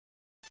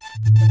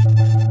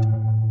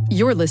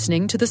You're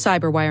listening to the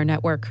Cyberwire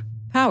Network,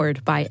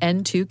 powered by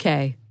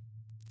N2K.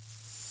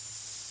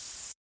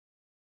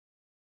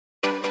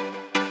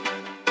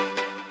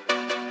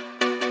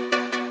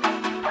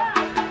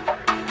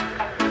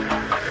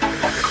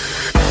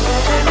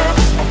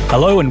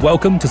 Hello and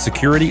welcome to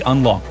Security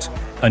Unlocked,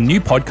 a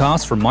new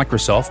podcast from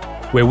Microsoft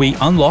where we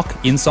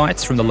unlock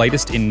insights from the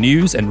latest in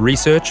news and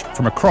research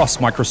from across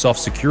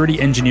Microsoft's security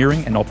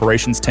engineering and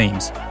operations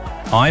teams.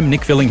 I'm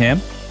Nick Fillingham.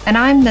 And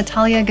I'm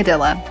Natalia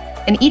Gadilla.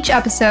 In each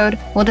episode,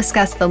 we'll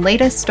discuss the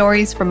latest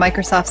stories from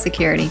Microsoft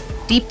Security,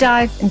 deep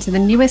dive into the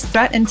newest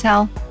threat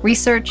intel,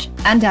 research,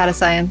 and data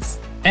science,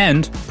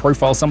 and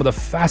profile some of the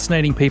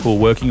fascinating people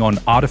working on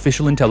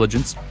artificial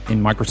intelligence in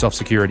Microsoft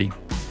Security.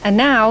 And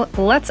now,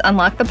 let's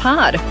unlock the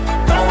pod.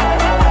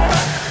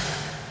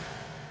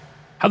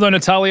 Hello,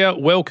 Natalia.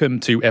 Welcome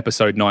to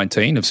episode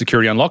 19 of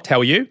Security Unlocked. How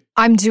are you?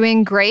 I'm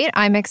doing great.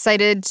 I'm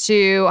excited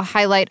to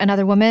highlight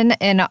another woman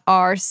in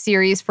our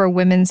series for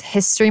Women's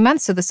History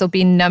Month. So this will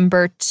be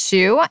number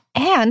 2.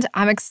 And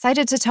I'm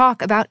excited to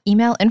talk about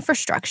email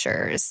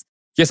infrastructures.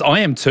 Yes,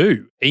 I am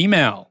too.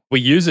 Email. We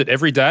use it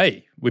every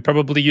day. We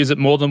probably use it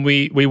more than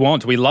we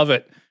want. We love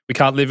it. We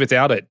can't live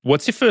without it.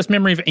 What's your first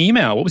memory of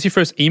email? What was your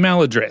first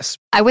email address?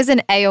 I was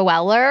an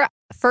AOLer.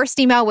 First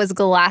email was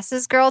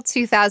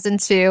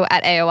glassesgirl2002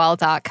 at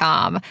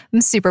AOL.com.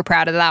 I'm super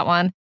proud of that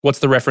one. What's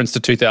the reference to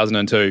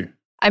 2002?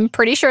 I'm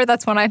pretty sure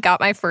that's when I got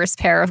my first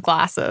pair of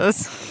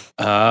glasses.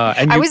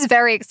 I was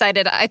very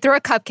excited. I threw a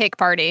cupcake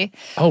party.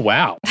 Oh,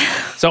 wow.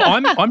 So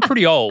I'm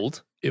pretty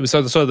old. It was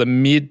sort of the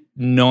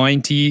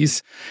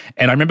mid-90s.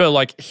 And I remember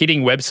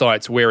hitting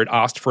websites where it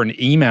asked for an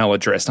email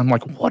address. I'm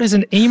like, what is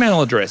an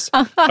email address?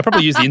 I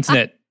probably used the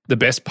internet the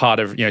best part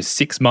of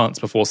 6 months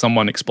before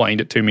someone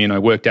explained it to me and I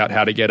worked out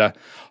how to get a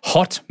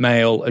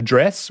Hotmail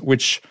address,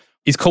 which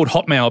is called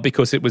Hotmail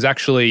because it was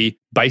actually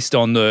based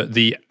on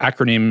the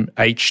acronym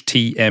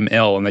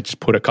HTML, and they just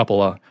put a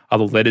couple of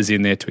other letters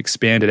in there to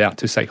expand it out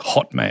to say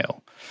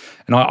Hotmail.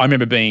 And I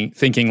remember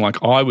thinking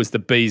I was the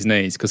bee's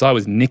knees because I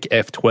was Nick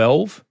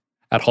F12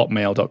 at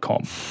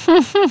hotmail.com.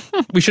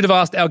 We should have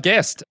asked our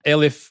guest,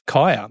 Elif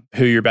Kaya,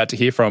 who you're about to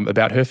hear from,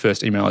 about her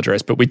first email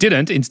address, but we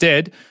didn't.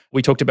 Instead,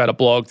 we talked about a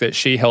blog that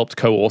she helped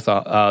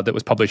co-author that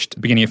was published at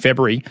the beginning of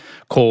February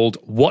called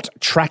What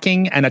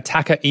Tracking an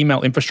Attacker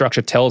Email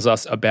Infrastructure Tells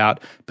Us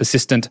About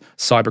Persistent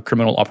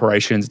Cybercriminal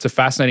Operations. It's a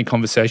fascinating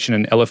conversation,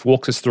 and Elif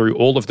walks us through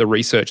all of the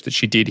research that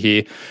she did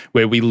here,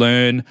 where we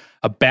learn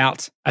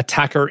about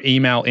attacker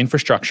email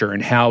infrastructure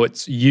and how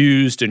it's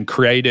used and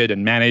created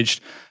and managed.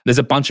 There's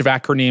a bunch of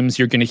acronyms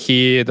you're going to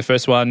hear. The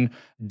first one,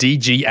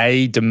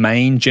 DGA,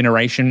 Domain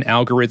Generation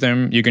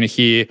Algorithm. You're going to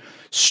hear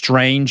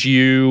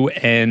StrangeU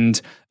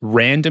and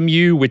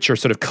RandomU, which are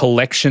sort of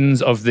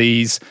collections of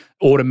these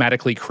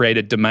automatically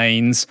created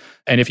domains.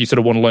 And if you sort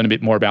of want to learn a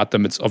bit more about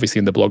them, it's obviously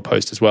in the blog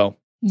post as well.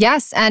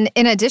 Yes, and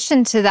in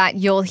addition to that,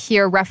 you'll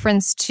hear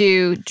reference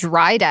to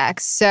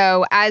Dridex.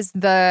 So as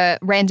the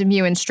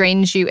RandomU and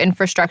StrangeU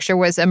infrastructure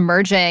was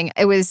emerging,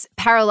 it was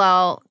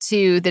parallel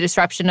to the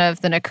disruption of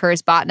the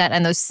Ncurse botnet,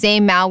 and those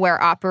same malware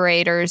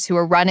operators who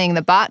were running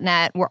the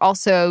botnet were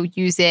also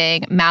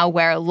using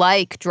malware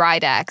like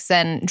Dridex.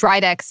 And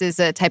Dridex is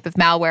a type of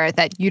malware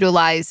that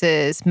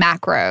utilizes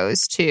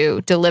macros to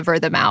deliver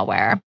the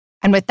malware.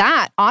 And with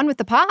that, on with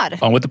the pod.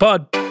 On with the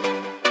pod.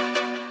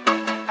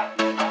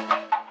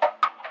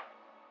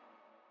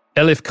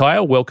 Elif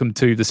Kaya, welcome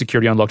to the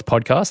Security Unlocked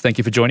podcast. Thank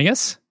you for joining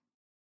us.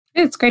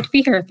 It's great to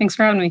be here. Thanks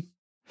for having me.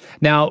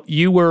 Now,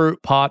 you were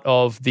part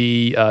of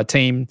the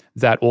team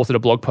that authored a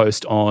blog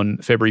post on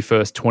February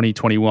 1st,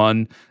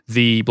 2021.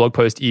 The blog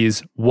post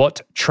is What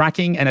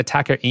Tracking an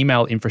Attacker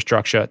Email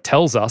Infrastructure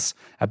Tells Us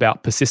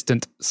About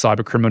Persistent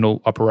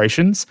Cybercriminal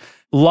Operations.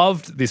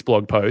 Loved this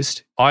blog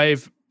post.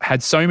 I've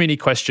had so many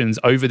questions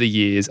over the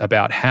years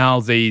about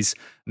how these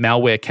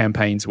malware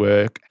campaigns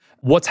work.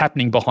 What's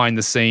happening behind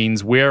the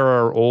scenes? Where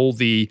are all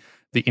the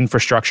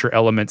infrastructure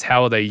elements?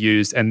 How are they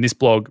used? And this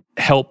blog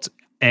helped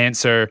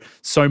answer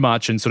so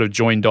much and sort of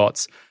join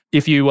dots.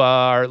 If you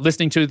are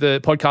listening to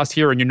the podcast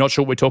here and you're not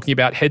sure what we're talking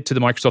about, head to the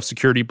Microsoft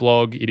Security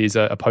blog. It is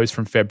a post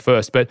from Feb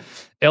 1st. But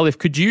Elif,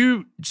 could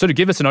you sort of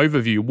give us an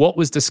overview? What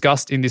was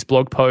discussed in this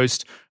blog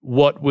post?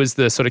 What was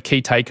the sort of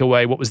key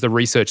takeaway? What was the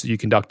research that you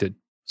conducted?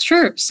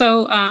 Sure.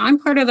 So I'm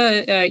part of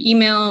the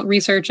email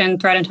research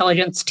and threat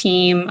intelligence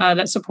team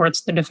that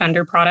supports the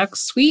Defender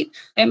products suite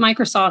at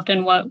Microsoft.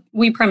 And what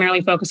we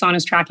primarily focus on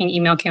is tracking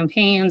email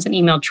campaigns and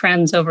email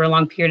trends over a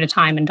long period of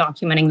time and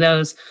documenting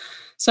those.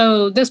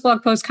 So this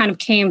blog post kind of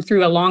came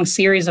through a long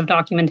series of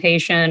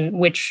documentation,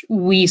 which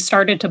we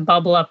started to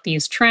bubble up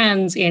these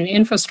trends in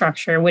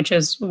infrastructure, which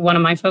is one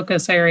of my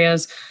focus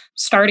areas,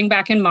 starting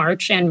back in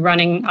March and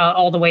running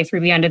all the way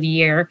through the end of the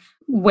year.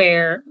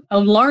 where a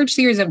large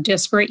series of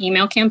disparate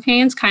email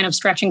campaigns, kind of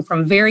stretching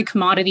from very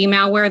commodity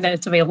malware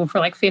that's available for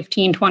like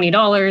 $15,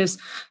 $20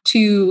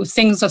 to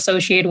things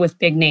associated with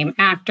big name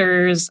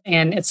actors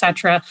and et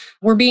cetera,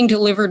 were being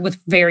delivered with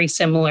very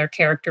similar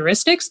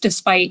characteristics,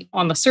 despite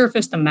on the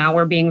surface, the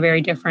malware being very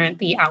different,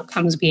 the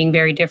outcomes being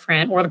very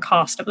different, or the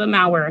cost of the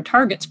malware or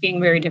targets being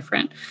very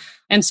different.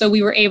 And so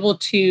we were able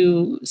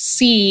to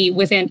see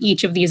within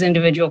each of these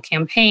individual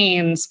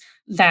campaigns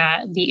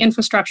that the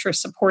infrastructure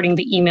supporting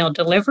the email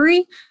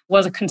delivery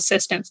was a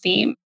consistent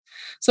theme.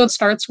 So it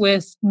starts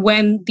with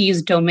when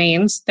these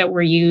domains that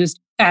were used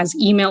as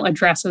email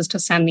addresses to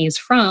send these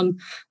from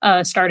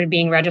started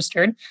being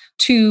registered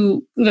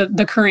to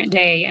the current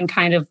day and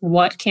kind of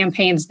what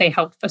campaigns they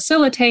helped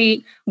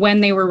facilitate,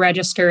 when they were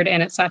registered,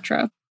 and et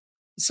cetera.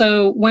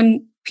 So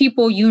when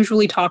people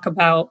usually talk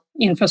about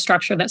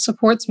infrastructure that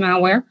supports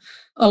malware,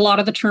 a lot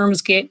of the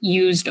terms get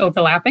used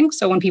overlapping.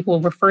 So when people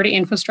refer to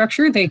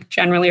infrastructure, they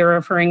generally are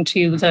referring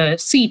to the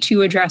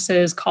C2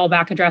 addresses,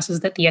 callback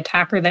addresses that the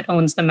attacker that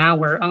owns the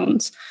malware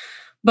owns.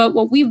 But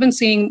what we've been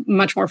seeing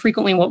much more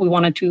frequently, what we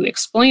wanted to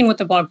explain with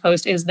the blog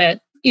post is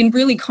that in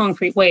really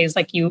concrete ways,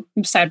 like you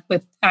said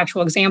with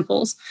actual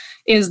examples,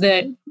 is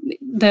that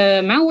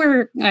the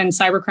malware and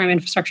cybercrime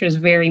infrastructure is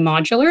very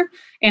modular.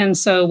 And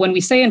so when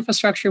we say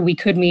infrastructure, we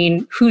could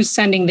mean who's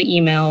sending the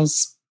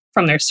emails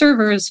from their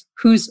servers,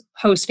 who's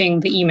hosting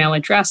the email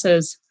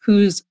addresses,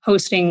 who's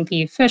hosting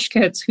the phish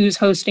kits, who's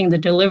hosting the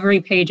delivery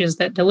pages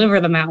that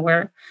deliver the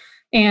malware,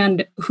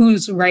 and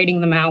who's writing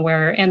the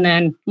malware, and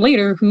then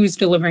later, who's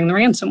delivering the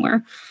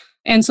ransomware.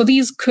 And so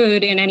these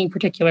could, in any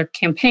particular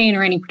campaign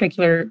or any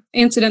particular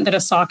incident that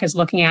a SOC is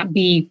looking at,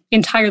 be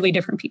entirely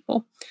different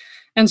people.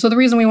 And so the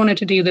reason we wanted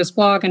to do this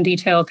blog and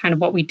detail kind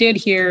of what we did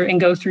here and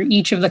go through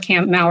each of the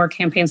malware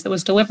campaigns that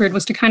was delivered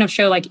was to kind of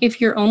show, like, if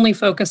you're only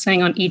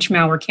focusing on each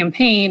malware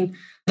campaign,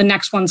 the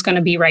next one's going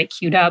to be right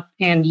queued up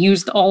and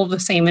use all of the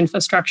same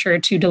infrastructure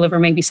to deliver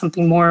maybe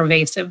something more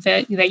evasive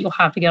that you'll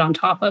have to get on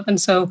top of. And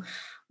so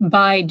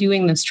by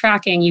doing this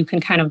tracking, you can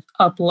kind of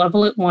up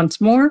level it once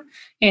more.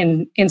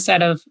 And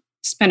instead of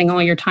spending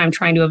all your time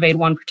trying to evade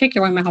one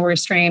particular malware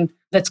strain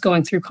that's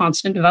going through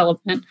constant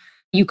development,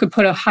 you could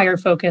put a higher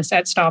focus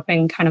at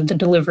stopping kind of the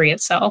delivery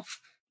itself,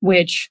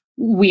 which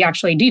we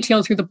actually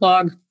detailed through the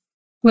blog,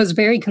 was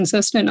very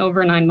consistent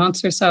over 9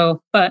 months or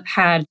so, but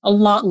had a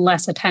lot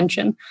less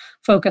attention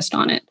focused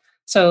on it.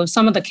 So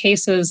some of the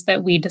cases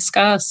that we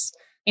discuss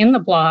in the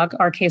blog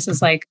are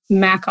cases like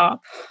MacOp,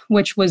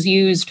 which was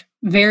used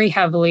very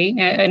heavily,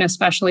 and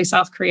especially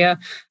South Korea,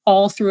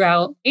 all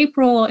throughout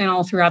April and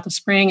all throughout the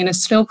spring, and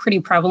is still pretty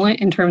prevalent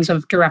in terms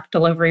of direct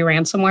delivery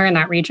ransomware in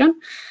that region.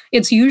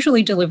 It's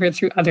usually delivered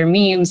through other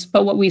means,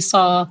 but what we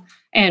saw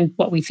and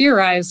what we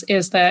theorize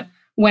is that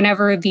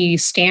whenever the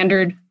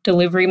standard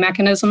delivery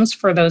mechanisms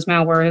for those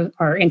malware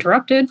are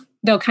interrupted,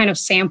 they'll kind of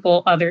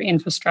sample other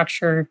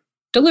infrastructure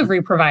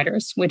delivery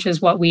providers, which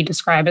is what we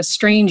describe as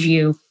strange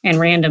U and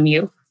random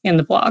U in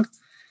the blog.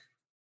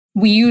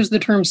 We use the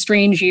term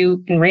strange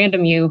U and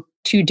random U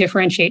to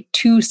differentiate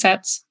two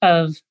sets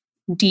of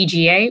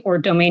DGA, or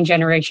domain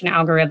generation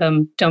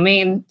algorithm,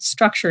 domain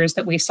structures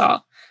that we saw.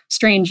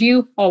 Strange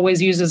U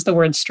always uses the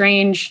word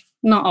strange,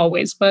 not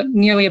always, but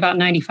nearly about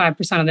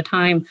 95% of the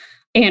time.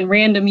 And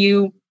random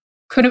U,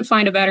 couldn't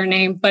find a better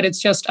name, but it's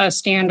just a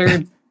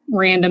standard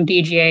random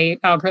DGA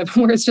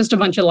algorithm where it's just a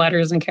bunch of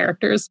letters and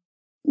characters.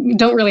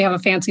 Don't really have a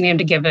fancy name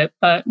to give it,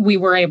 but we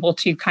were able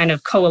to kind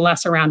of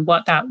coalesce around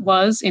what that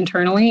was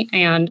internally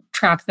and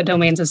track the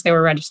domains as they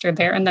were registered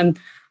there. And then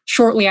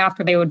shortly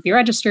after they would be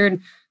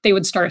registered, they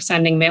would start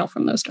sending mail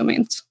from those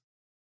domains.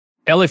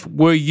 Elif,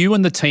 were you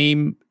and the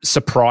team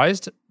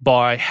surprised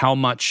by how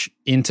much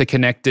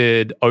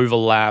interconnected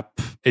overlap,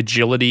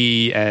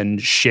 agility,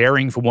 and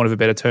sharing, for want of a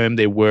better term,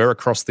 there were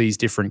across these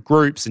different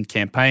groups and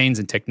campaigns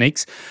and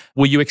techniques?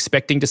 Were you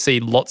expecting to see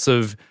lots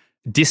of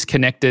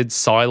disconnected,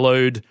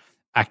 siloed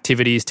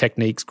activities,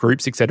 techniques,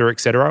 groups, et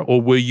cetera,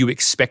 or were you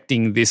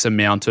expecting this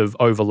amount of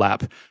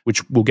overlap,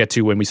 which we'll get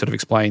to when we sort of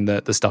explain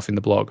the stuff in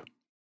the blog?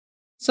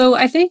 So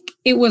I think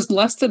it was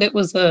less that it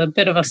was a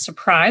bit of a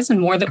surprise and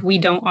more that we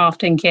don't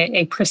often get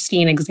a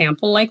pristine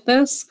example like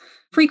this.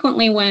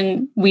 Frequently,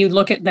 when we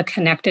look at the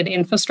connected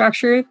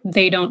infrastructure,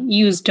 they don't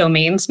use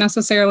domains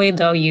necessarily.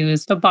 They'll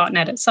use the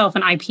botnet itself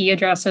and IP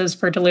addresses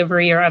for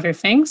delivery or other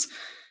things.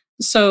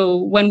 So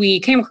when we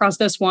came across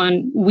this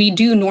one, we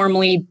do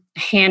normally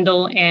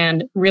handle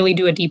and really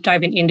do a deep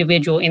dive in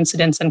individual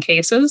incidents and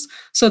cases.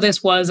 So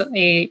this was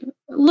a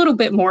little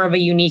bit more of a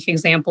unique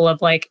example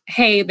of like,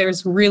 hey,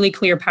 there's really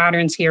clear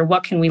patterns here.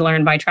 What can we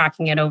learn by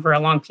tracking it over a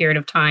long period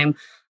of time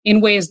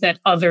in ways that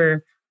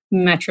other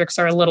metrics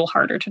are a little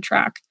harder to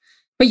track?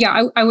 But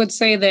yeah, I would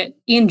say that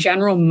in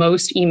general,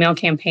 most email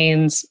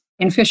campaigns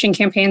and phishing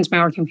campaigns,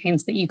 malware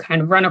campaigns that you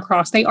kind of run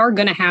across, they are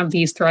going to have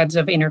these threads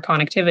of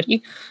interconnectivity.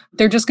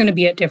 They're just going to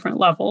be at different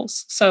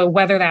levels. So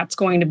whether that's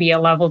going to be a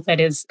level that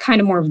is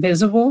kind of more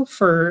visible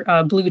for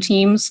blue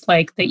teams,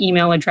 like the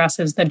email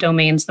addresses, the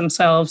domains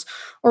themselves,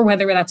 or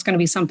whether that's going to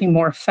be something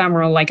more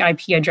ephemeral like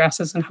IP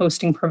addresses and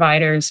hosting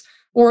providers,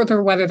 or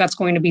whether that's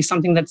going to be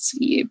something that's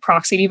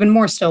proxied even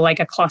more still, like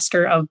a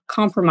cluster of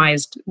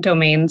compromised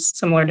domains,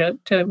 similar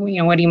to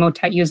what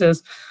Emotet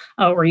uses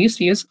or used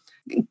to use,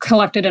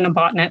 collected in a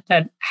botnet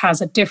that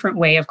has a different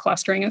way of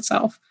clustering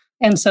itself.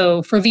 And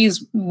so for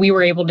these, we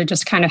were able to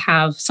just kind of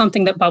have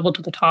something that bubbled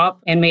to the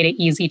top and made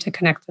it easy to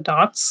connect the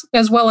dots,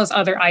 as well as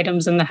other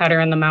items in the header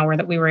and the malware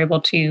that we were able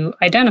to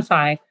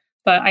identify.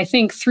 But I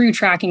think through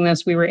tracking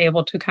this, we were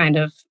able to kind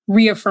of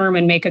reaffirm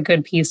and make a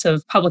good piece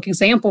of public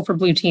example for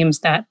blue teams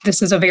that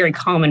this is a very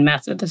common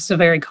method. This is a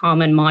very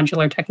common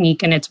modular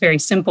technique, and it's very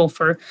simple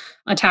for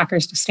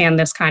attackers to stand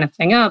this kind of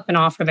thing up and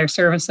offer their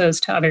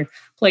services to other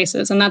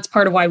places. And that's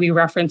part of why we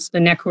reference the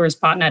NetCourse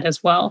botnet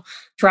as well.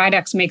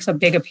 Dridex makes a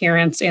big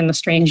appearance in the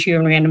StrangeView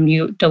and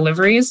RandomView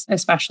deliveries,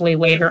 especially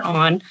later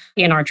on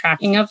in our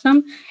tracking of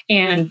them.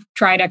 And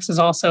Dridex is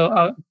also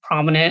a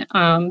prominent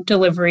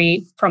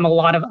delivery from a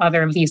lot of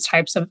other of these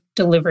types of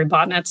delivery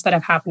botnets that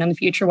have happened in the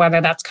future, whether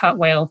that's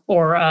Cutwhale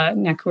or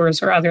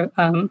NetCourse or other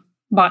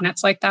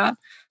botnets like that.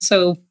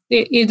 So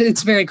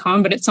it's very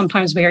common, but it's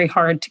sometimes very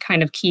hard to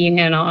kind of key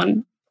in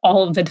on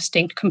all of the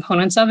distinct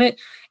components of it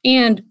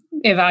and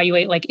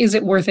evaluate, like, is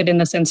it worth it in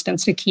this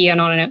instance to key in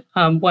on it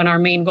when our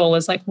main goal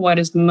is like, what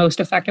is the most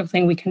effective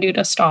thing we can do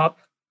to stop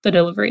the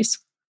deliveries?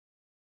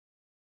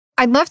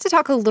 I'd love to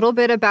talk a little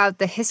bit about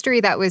the history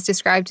that was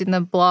described in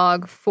the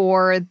blog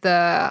for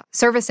the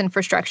service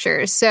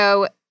infrastructure.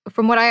 So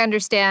from what I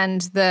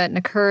understand, the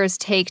NetCourse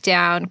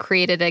takedown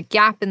created a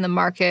gap in the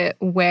market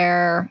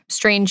where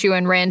StrangeView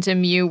and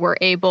RandomView were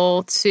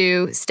able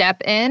to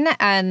step in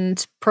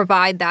and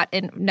provide that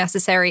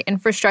necessary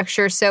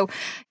infrastructure. So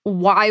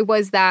why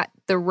was that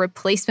the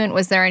replacement?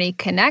 Was there any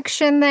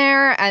connection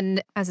there?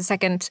 And as a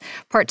second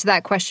part to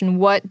that question,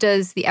 what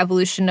does the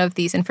evolution of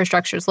these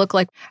infrastructures look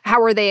like?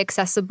 How are they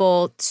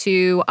accessible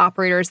to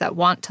operators that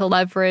want to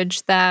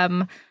leverage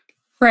them?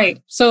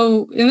 Right.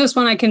 So in this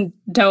one, I can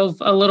delve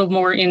a little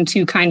more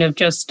into kind of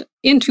just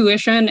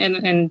intuition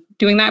and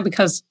doing that,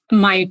 because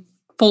my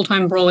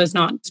full-time role is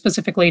not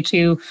specifically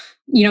to,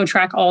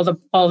 track all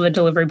the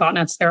delivery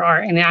botnets there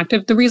are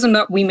inactive. The reason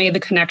that we made the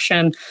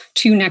connection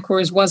to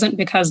NetCourse wasn't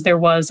because there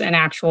was an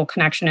actual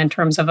connection in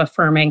terms of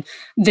affirming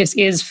this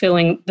is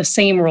filling the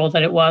same role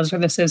that it was, or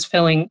this is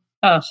filling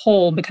a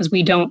hole, because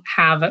we don't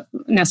have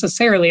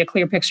necessarily a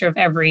clear picture of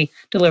every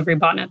delivery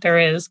botnet there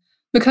is.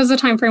 Because the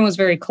time frame was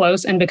very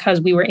close, and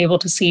because we were able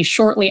to see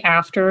shortly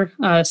after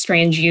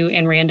StrangeView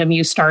and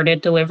RandomView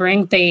started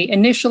delivering, they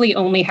initially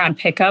only had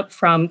pickup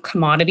from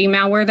commodity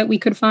malware that we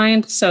could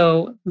find.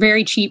 So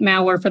very cheap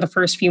malware for the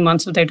first few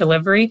months of their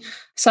delivery,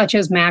 such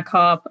as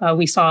MacHop.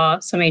 We saw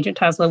some Agent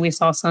Tesla. We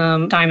saw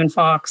some Diamond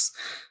Fox.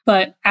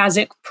 But as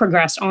it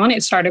progressed on,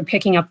 it started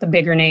picking up the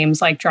bigger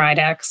names like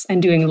Dridex and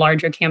doing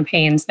larger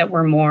campaigns that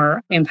were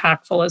more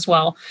impactful as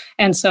well.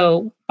 And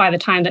so by the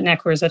time that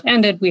NetCourse had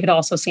ended, we had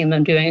also seen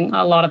them doing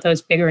a lot of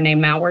those bigger name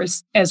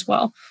malwares as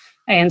well.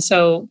 And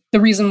so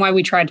the reason why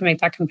we tried to make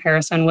that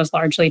comparison was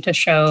largely to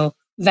show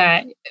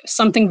that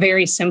something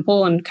very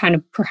simple and kind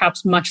of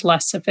perhaps much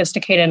less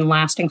sophisticated and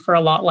lasting for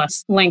a lot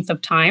less length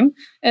of time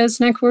as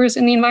NetCourse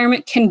in the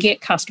environment can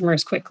get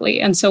customers quickly.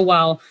 And so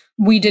while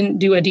we didn't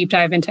do a deep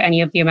dive into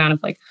any of the amount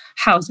of like,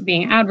 how is it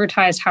being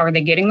advertised? How are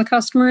they getting the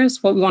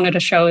customers? What we wanted to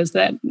show is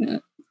that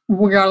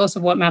regardless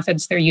of what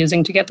methods they're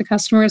using to get the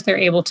customers, they're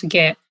able to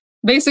get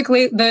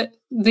basically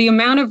the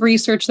amount of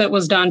research that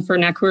was done for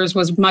NetCourse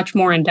was much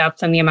more in depth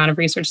than the amount of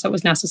research that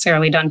was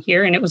necessarily done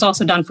here. And it was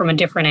also done from a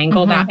different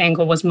angle. Mm-hmm. That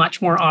angle was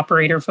much more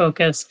operator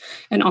focused,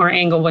 and our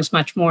angle was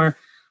much more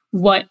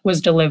what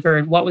was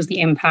delivered, what was the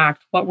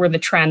impact, what were the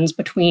trends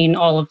between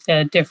all of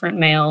the different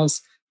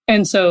mails.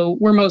 And so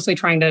we're mostly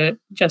trying to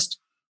just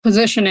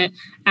position it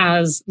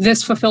as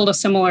this fulfilled a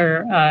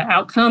similar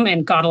outcome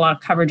and got a lot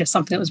of coverage as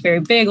something that was very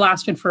big,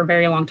 lasted for a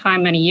very long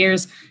time, many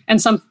years,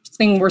 and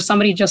something where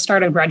somebody just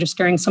started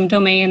registering some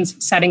domains,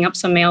 setting up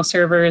some mail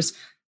servers,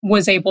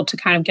 was able to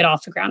kind of get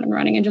off the ground and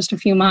running in just a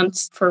few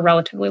months for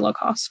relatively low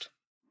cost.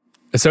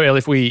 So, Elle,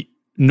 if we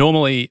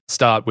normally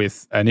start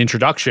with an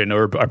introduction,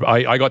 or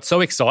I got so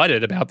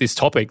excited about this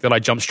topic that I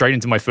jumped straight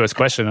into my first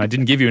question. I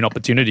didn't give you an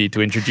opportunity to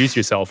introduce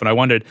yourself. And I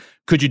wondered,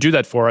 could you do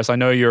that for us? I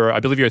believe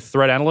you're a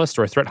threat analyst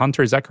or a threat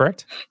hunter. Is that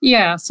correct?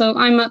 Yeah. So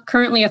I'm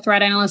currently a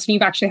threat analyst, and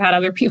you've actually had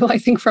other people, I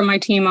think, from my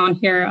team on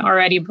here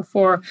already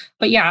before.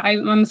 But yeah,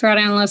 I'm a threat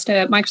analyst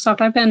at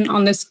Microsoft. I've been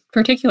on this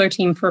particular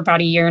team for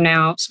about a year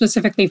now,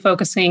 specifically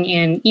focusing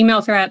in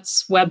email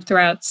threats, web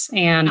threats,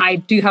 and I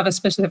do have a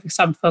specific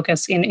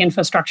sub-focus in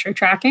infrastructure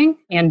tracking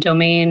and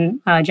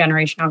domain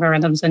generation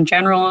algorithms in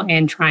general,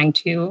 and trying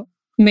to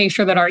make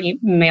sure that our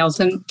emails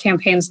and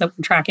campaigns that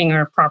we're tracking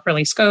are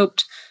properly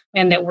scoped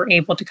and that we're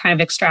able to kind of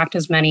extract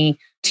as many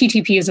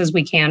TTPs as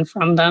we can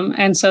from them.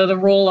 And so the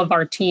role of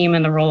our team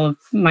and the role of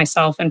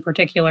myself in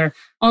particular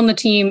on the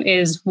team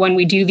is when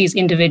we do these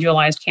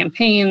individualized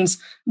campaigns,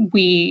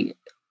 we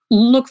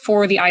look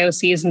for the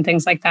IOCs and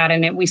things like that,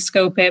 and we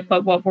scope it.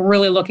 But what we're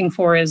really looking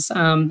for is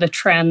the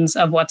trends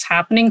of what's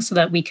happening, so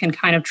that we can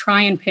kind of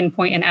try and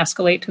pinpoint and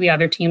escalate to the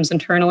other teams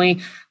internally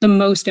the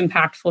most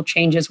impactful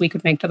changes we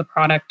could make to the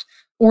product,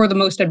 or the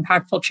most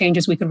impactful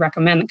changes we could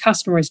recommend that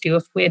customers do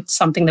if it's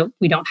something that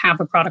we don't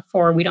have a product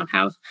for, we don't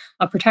have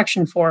a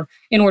protection for,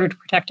 in order to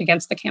protect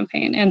against the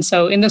campaign. And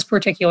so in this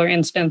particular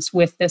instance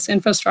with this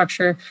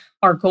infrastructure,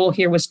 our goal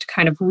here was to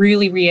kind of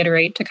really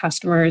reiterate to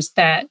customers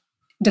that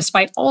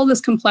despite all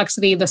this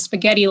complexity, the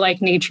spaghetti-like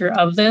nature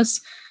of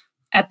this,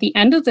 at the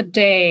end of the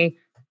day,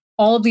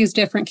 all of these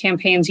different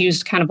campaigns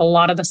used kind of a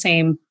lot of the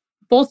same,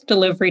 both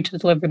delivery to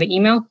deliver the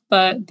email,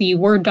 but the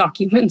Word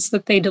documents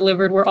that they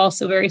delivered were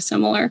also very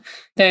similar.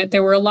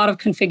 There were a lot of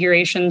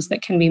configurations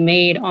that can be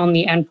made on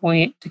the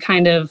endpoint to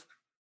kind of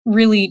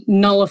really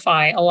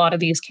nullify a lot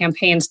of these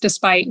campaigns,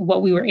 despite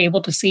what we were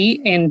able to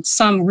see in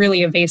some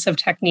really evasive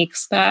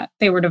techniques that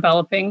they were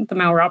developing, the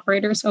malware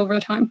operators, over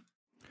the time.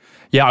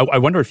 Yeah, I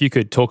wonder if you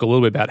could talk a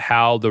little bit about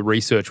how the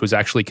research was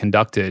actually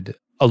conducted.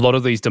 A lot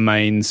of these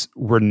domains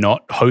were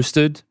not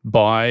hosted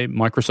by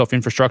Microsoft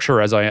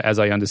infrastructure, as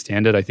I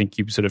understand it. I think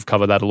you sort of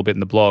cover that a little bit in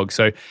the blog.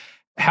 So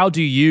how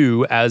do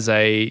you,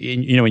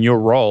 in your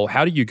role,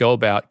 how do you go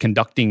about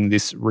conducting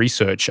this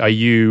research? Are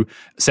you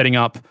setting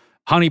up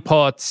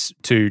honeypots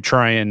to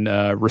try and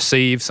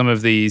receive some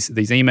of these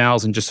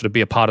emails and just sort of be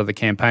a part of the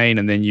campaign,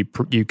 and then you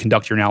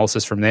conduct your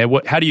analysis from there?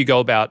 How do you go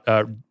about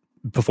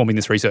performing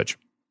this research?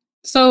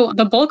 So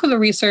the bulk of the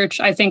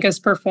research, I think, is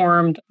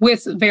performed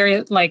with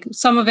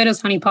some of it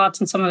is honeypots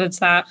and some of it's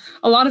that.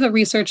 A lot of the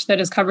research that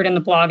is covered in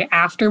the blog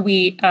after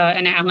we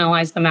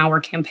analyze the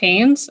malware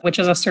campaigns, which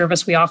is a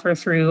service we offer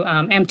through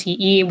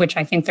MTE, which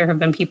I think there have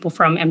been people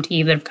from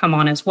MTE that have come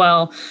on as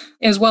well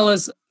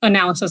as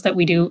analysis that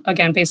we do,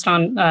 again, based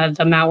on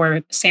the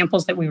malware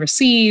samples that we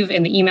receive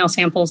and the email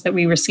samples that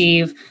we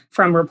receive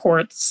from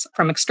reports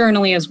from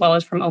externally, as well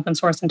as from open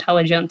source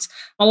intelligence.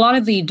 A lot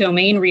of the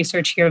domain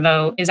research here,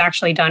 though, is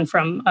actually done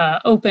from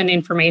open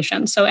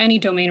information. So any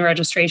domain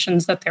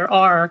registrations that there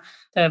are,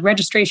 the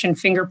registration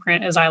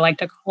fingerprint, as I like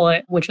to call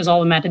it, which is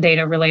all the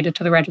metadata related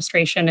to the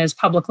registration, is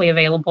publicly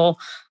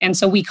available. And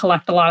so we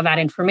collect a lot of that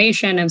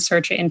information and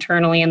search it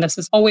internally. And this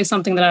is always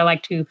something that I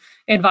like to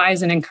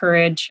advise and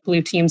encourage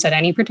blue teams at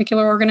any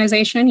particular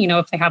organization,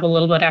 if they have a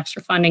little bit extra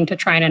funding, to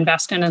try and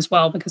invest in as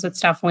well, because it's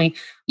definitely,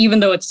 even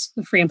though it's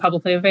free and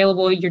publicly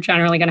available, you're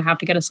generally going to have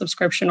to get a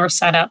subscription or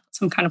set up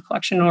some kind of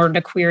collection in order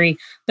to query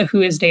the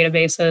WHOIS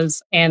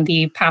databases and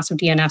the passive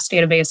DNS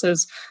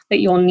databases that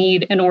you'll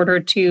need in order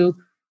to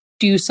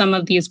do some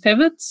of these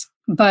pivots.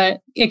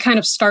 But it kind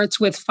of starts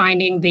with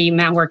finding the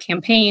malware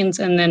campaigns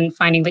and then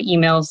finding the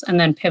emails and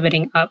then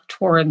pivoting up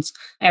towards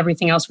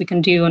everything else we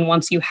can do. And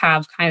once you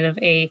have kind of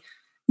a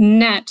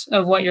net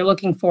of what you're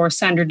looking for,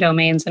 sender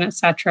domains and et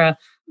cetera,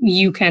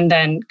 you can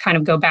then kind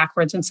of go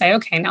backwards and say,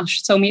 okay, now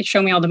show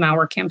me all the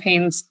malware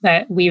campaigns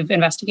that we've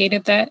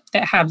investigated that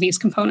have these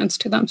components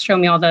to them. Show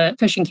me all the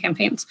phishing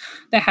campaigns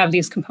that have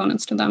these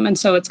components to them. And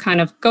so it's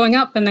kind of going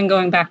up and then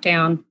going back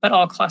down, but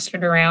all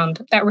clustered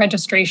around that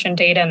registration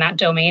data and that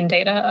domain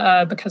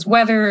data, because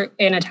whether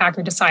an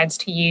attacker decides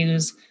to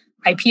use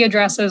IP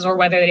addresses or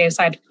whether they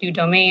decide to do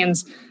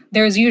domains,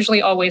 there's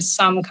usually always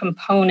some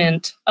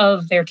component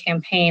of their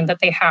campaign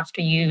that they have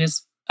to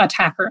use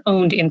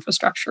attacker-owned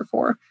infrastructure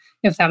for,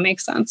 if that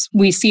makes sense.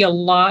 We see a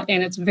lot,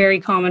 and it's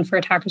very common for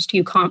attackers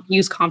to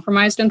use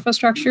compromised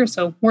infrastructure,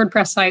 so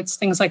WordPress sites,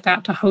 things like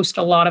that, to host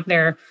a lot of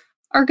their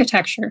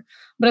architecture.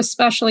 But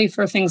especially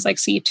for things like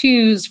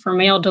C2s, for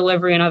mail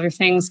delivery and other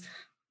things,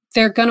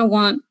 they're going to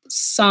want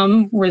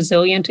some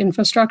resilient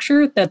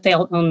infrastructure that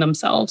they'll own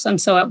themselves. And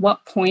so at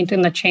what point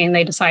in the chain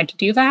they decide to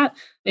do that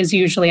is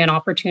usually an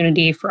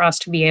opportunity for us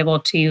to be able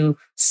to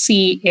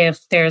see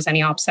if there's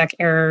any OPSEC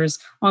errors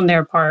on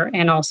their part,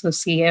 and also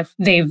see if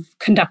they've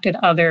conducted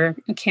other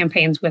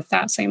campaigns with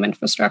that same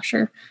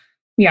infrastructure.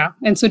 Yeah.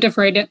 And so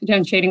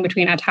differentiating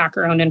between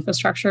attacker-owned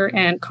infrastructure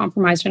and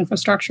compromised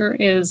infrastructure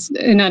is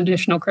an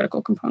additional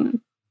critical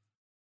component.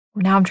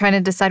 Now I'm trying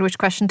to decide which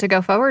question to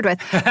go forward with.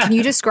 Can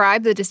you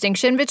describe the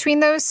distinction between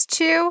those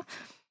two?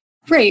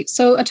 Right.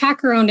 So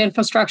attacker-owned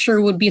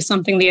infrastructure would be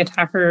something the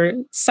attacker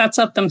sets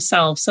up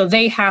themselves. So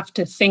they have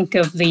to think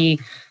of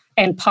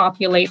and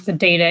populate the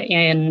data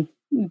in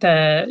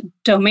the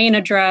domain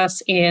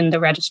address, in the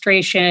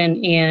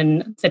registration,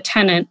 in the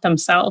tenant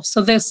themselves.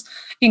 So this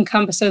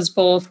encompasses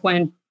both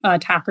when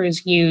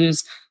attackers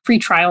use free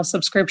trial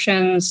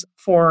subscriptions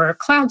for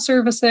cloud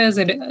services.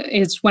 It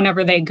is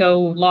whenever they go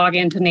log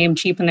into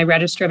Namecheap and they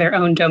register their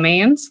own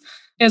domains,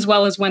 as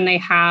well as when they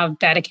have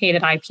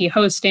dedicated IP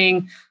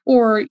hosting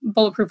or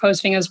bulletproof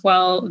hosting as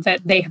well,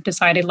 that they have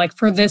decided, like,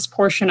 for this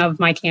portion of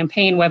my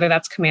campaign, whether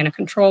that's command and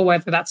control,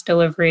 whether that's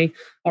delivery,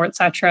 or et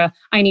cetera,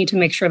 I need to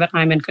make sure that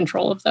I'm in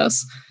control of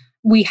this.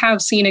 We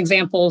have seen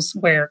examples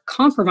where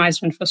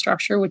compromised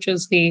infrastructure, which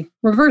is the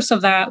reverse of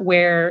that,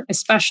 where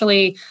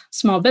especially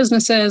small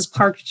businesses,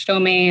 parked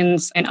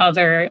domains, and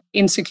other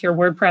insecure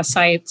WordPress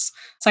sites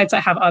that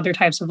have other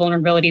types of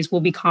vulnerabilities, will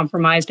be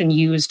compromised and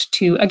used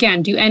to,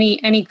 again, do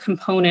any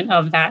component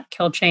of that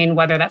kill chain,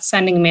 whether that's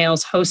sending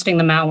mails, hosting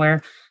the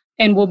malware,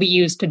 and will be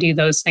used to do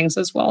those things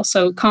as well.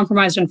 So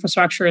compromised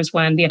infrastructure is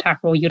when the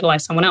attacker will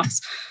utilize someone else.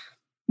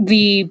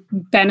 The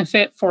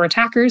benefit for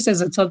attackers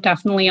is it's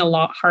definitely a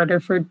lot harder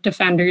for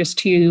defenders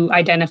to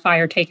identify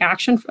or take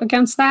action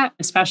against that,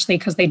 especially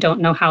because they don't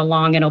know how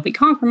long it'll be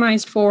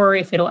compromised for,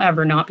 if it'll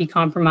ever not be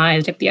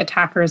compromised, if the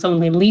attacker is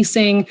only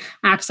leasing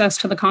access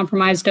to the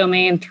compromised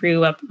domain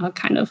through a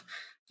kind of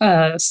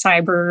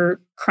cyber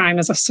crime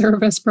as a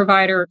service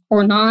provider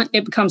or not.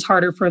 It becomes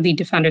harder for the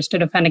defenders to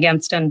defend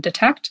against and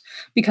detect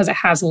because it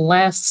has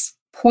less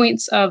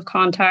points of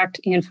contact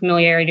and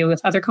familiarity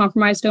with other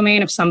compromised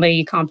domain. If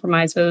somebody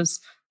compromises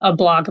a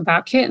blog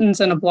about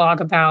kittens and a blog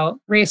about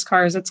race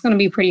cars, it's going to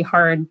be pretty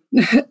hard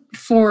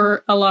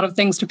for a lot of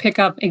things to pick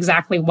up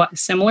exactly what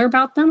is similar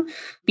about them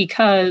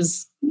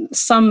because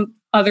some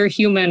other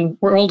human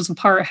worlds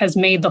apart has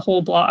made the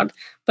whole blog.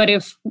 But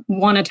if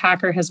one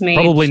attacker has made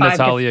probably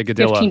Natalia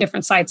Gadilla 15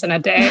 different sites in a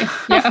day,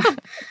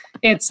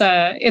 it's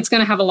going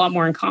to have a lot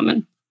more in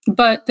common.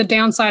 But the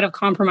downside of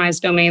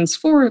compromised domains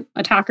for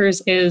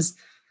attackers is,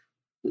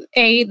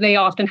 A, they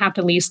often have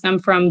to lease them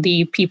from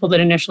the people that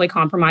initially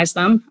compromised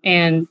them,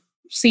 and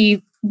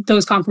C,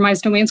 those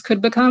compromised domains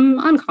could become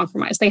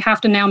uncompromised. They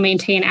have to now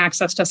maintain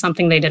access to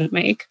something they didn't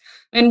make.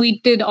 And we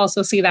did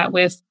also see that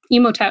with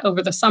Emotet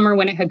over the summer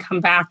when it had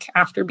come back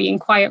after being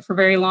quiet for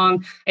very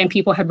long, and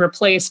people had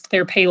replaced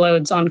their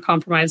payloads on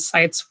compromised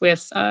sites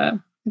with, I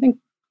think,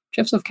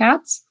 GIFs of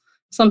cats.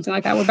 Something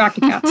like that. We're back to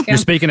cats again. You're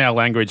speaking our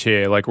language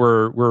here. Like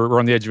we're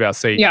on the edge of our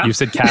seat. Yeah. You've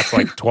said cats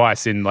like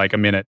twice in like a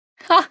minute.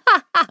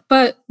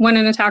 But when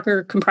an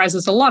attacker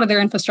comprises a lot of their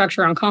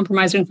infrastructure on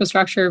compromised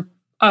infrastructure,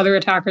 other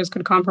attackers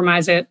could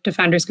compromise it,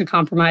 defenders could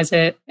compromise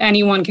it.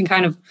 Anyone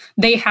can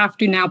they have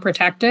to now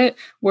protect it.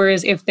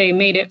 Whereas if they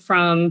made it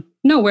from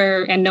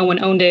nowhere and no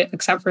one owned it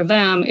except for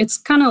them, it's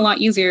kind of a lot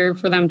easier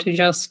for them to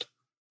just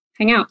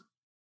hang out.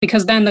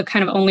 Because then the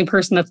kind of only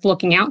person that's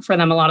looking out for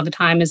them a lot of the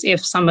time is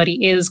if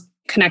somebody is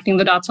connecting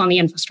the dots on the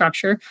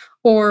infrastructure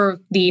or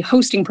the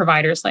hosting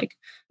providers. Like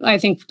I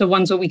think the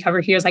ones that we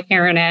cover here is like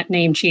Aranet,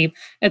 Namecheap,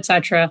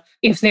 etc.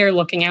 If they're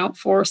looking out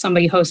for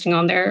somebody hosting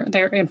on their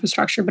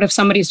infrastructure. But if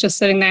somebody's just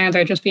sitting there,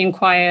 they're just being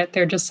quiet,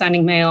 they're just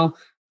sending mail,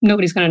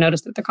 nobody's going to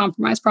notice that they're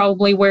compromised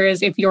probably.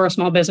 Whereas if you're a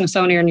small business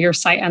owner and your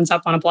site ends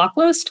up on a block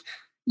list,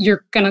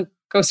 you're going to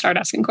go start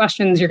asking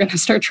questions. You're going to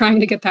start trying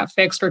to get that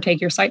fixed or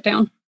take your site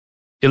down.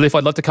 Elif,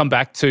 I'd love to come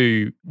back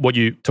to what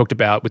you talked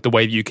about with the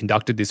way you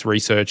conducted this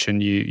research,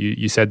 and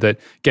you said that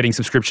getting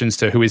subscriptions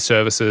to Whois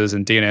services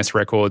and DNS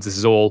records, this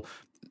is all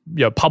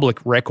public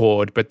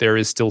record, but there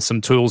is still some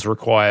tools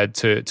required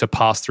to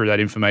pass through that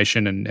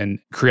information and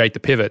create the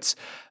pivots.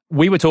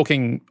 We were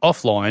talking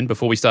offline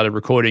before we started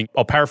recording.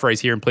 I'll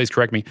paraphrase here and please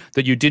correct me,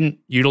 that you didn't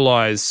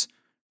utilize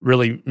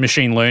really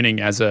machine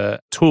learning as a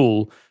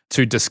tool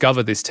to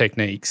discover these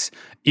techniques.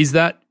 Is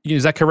that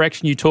correct?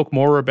 Can you talk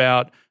more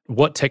about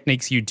what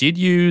techniques you did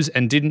use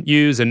and didn't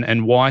use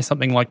and why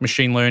something like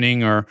machine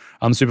learning or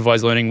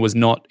unsupervised learning was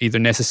not either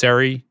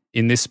necessary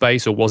in this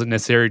space or wasn't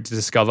necessary to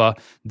discover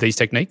these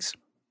techniques?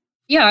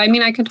 Yeah, I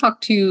mean, I can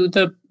talk to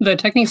the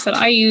techniques that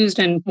I used,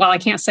 and while I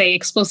can't say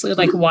explicitly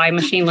like why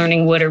machine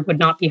learning would or would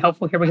not be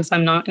helpful here because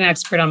I'm not an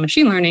expert on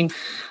machine learning,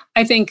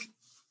 I think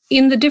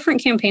in the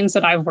different campaigns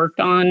that I've worked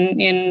on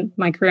in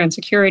my career in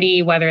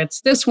security, whether it's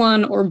this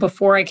one or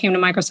before I came to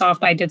Microsoft,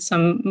 I did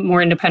some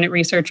more independent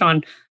research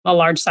on a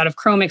large set of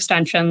Chrome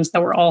extensions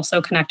that were also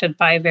connected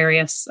by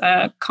various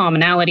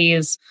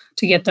commonalities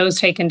to get those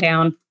taken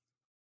down.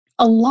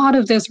 A lot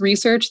of this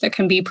research that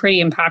can be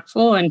pretty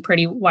impactful and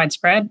pretty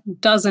widespread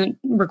doesn't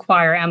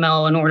require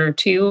ML in order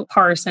to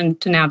parse and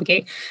to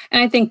navigate.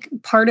 And I think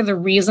part of the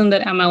reason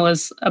that ML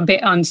is a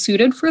bit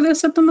unsuited for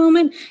this at the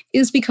moment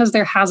is because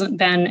there hasn't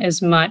been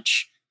as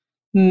much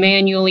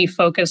manually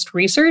focused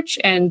research.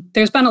 And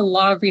there's been a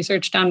lot of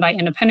research done by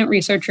independent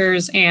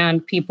researchers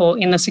and people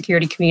in the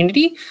security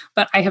community.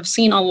 But I have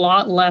seen a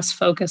lot less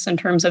focus in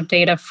terms of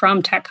data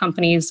from tech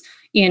companies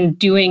in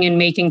doing and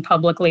making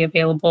publicly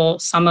available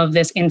some of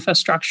this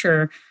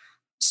infrastructure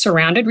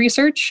surrounded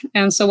research.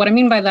 And so what I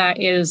mean by that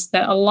is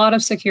that a lot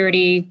of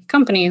security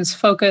companies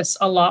focus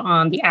a lot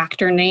on the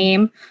actor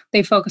name.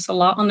 They focus a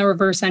lot on the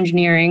reverse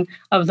engineering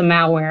of the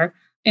malware.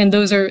 And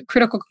those are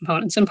critical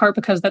components, in part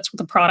because that's what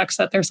the products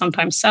that they're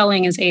sometimes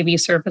selling is AV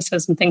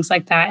services and things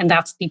like that. And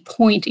that's the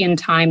point in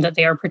time that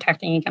they are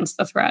protecting against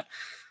the threat.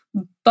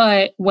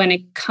 But when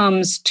it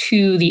comes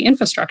to the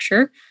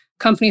infrastructure,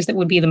 companies that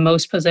would be the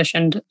most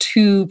positioned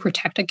to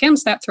protect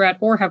against that threat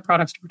or have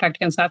products to protect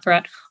against that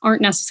threat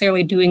aren't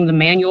necessarily doing the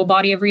manual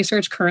body of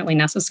research currently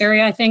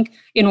necessary, I think,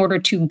 in order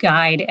to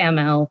guide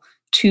ML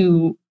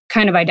to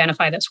kind of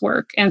identify this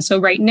work. And so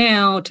right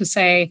now to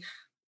say,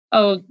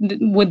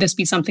 would this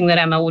be something that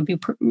ML would be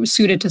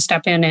suited to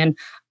step in? And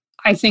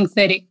I think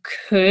that it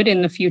could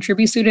in the future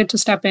be suited to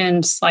step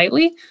in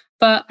slightly.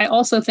 But I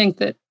also think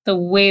that the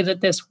way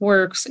that this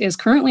works is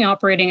currently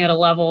operating at a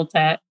level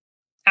that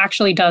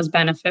actually does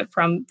benefit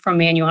from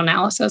manual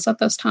analysis at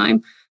this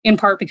time, in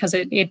part because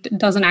it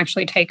doesn't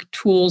actually take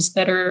tools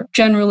that are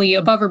generally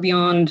above or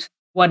beyond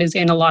what is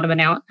in a lot of an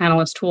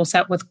analyst tool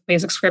set with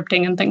basic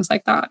scripting and things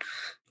like that.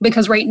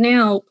 Because right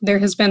now, there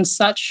has been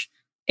such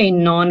a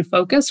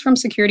non-focus from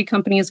security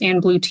companies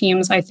and blue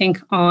teams, I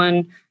think,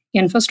 on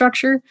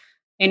infrastructure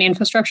and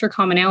infrastructure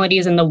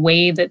commonalities and the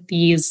way that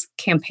these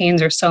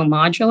campaigns are so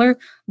modular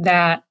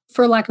that,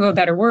 for lack of a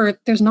better word,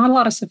 there's not a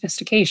lot of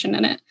sophistication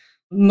in it.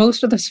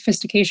 Most of the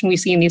sophistication we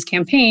see in these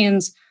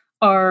campaigns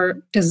are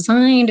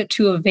designed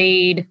to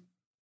evade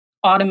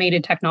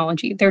automated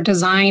technology. They're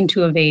designed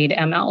to evade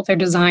ML. They're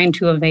designed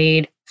to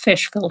evade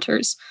phish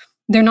filters.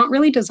 They're not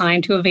really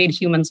designed to evade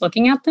humans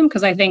looking at them,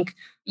 because I think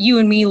you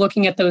and me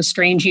looking at those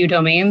strange U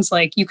domains,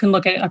 like you can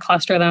look at a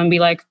cluster of them and be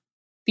like,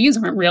 these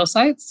aren't real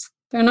sites.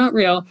 They're not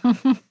real.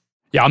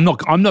 Yeah, I'm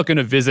not going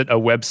to visit a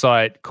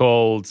website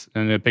called,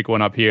 and I'm going to pick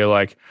one up here,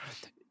 like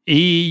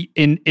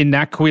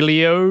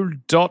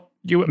inaquilio.us.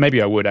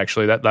 Maybe I would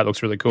actually. That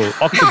looks really cool.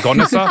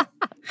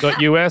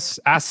 Octagonissa.us.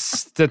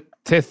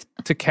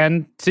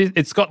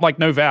 It's got like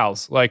no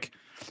vowels. Like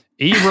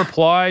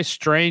e-reply,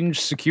 strange,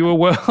 secure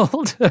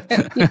world.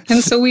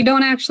 And so we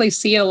don't actually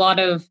see a lot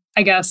of,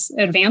 I guess,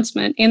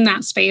 advancement in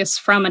that space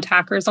from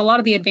attackers. A lot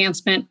of the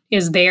advancement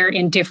is there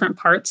in different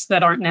parts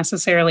that aren't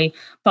necessarily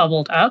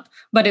bubbled up,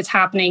 but it's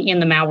happening in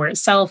the malware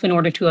itself in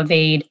order to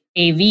evade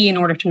AV, in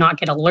order to not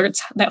get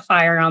alerts that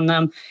fire on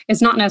them.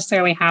 It's not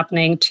necessarily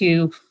happening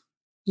to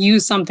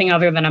use something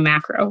other than a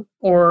macro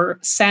or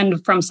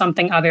send from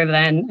something other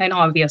than an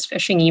obvious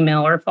phishing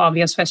email or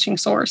obvious phishing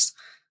source.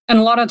 And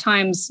a lot of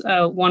times,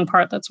 one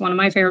part that's one of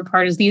my favorite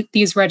parts is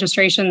these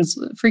registrations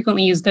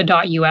frequently use the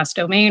 .us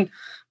domain.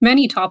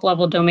 Many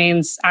top-level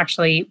domains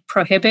actually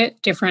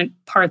prohibit different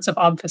parts of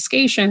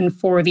obfuscation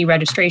for the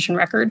registration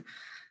record.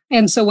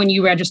 And so when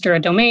you register a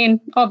domain,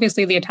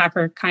 obviously the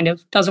attacker kind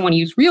of doesn't want to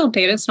use real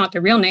data. It's not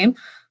their real name.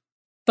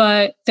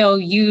 But they'll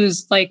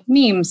use like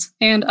memes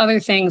and other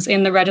things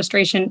in the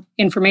registration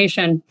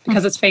information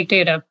because it's fake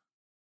data.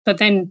 But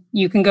then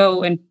you can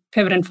go and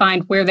pivot and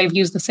find where they've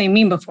used the same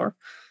meme before.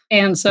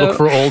 And so look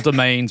for all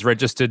domains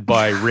registered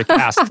by Rick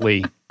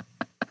Astley.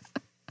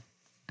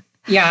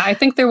 Yeah, I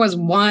think there was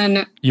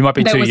one. You might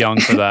be too young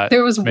for that.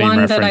 There was one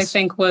reference that I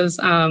think was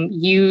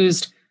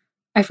used.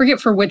 I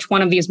forget for which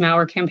one of these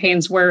malware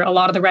campaigns where a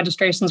lot of the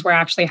registrations were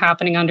actually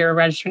happening under a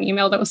registered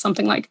email that was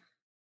something like,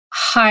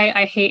 "Hi,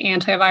 I hate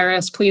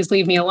antivirus. Please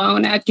leave me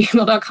alone" at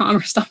gmail.com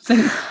or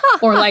something.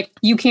 Or like,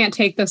 "You can't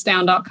take this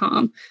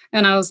down.com."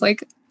 And I was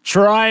like,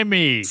 try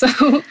me.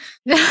 So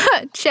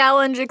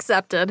challenge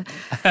accepted.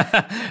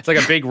 It's like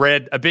a big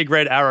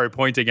red arrow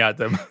pointing at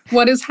them.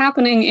 What is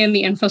happening in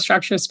the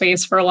infrastructure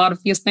space for a lot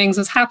of these things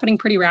is happening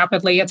pretty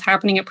rapidly. It's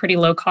happening at pretty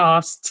low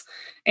costs.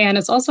 And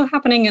it's also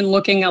happening and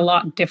looking a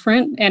lot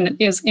different and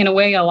is in a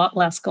way a lot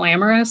less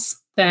glamorous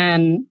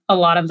than a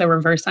lot of the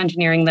reverse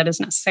engineering that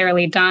is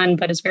necessarily done,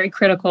 but is very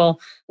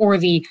critical, or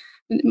the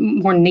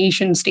more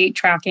nation state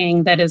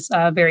tracking that is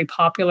very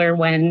popular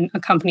when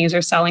companies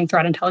are selling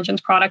threat intelligence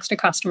products to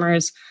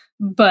customers.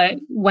 But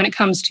when it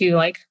comes to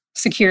like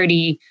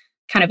security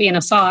kind of in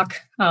a SOC,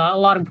 a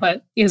lot of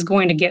what is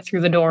going to get through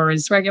the door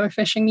is regular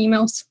phishing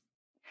emails.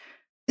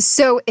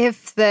 So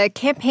if the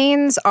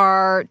campaigns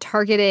are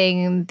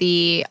targeting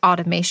the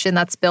automation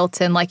that's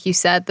built in, like you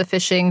said, the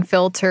phishing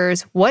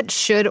filters, what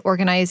should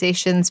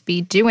organizations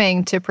be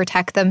doing to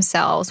protect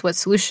themselves? What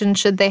solutions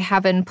should they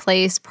have in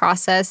place,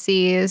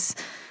 processes?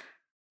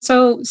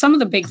 So some of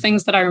the big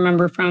things that I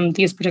remember from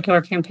these particular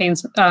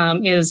campaigns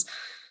is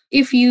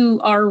if you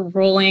are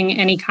rolling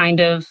any kind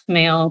of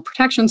mail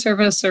protection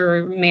service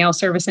or mail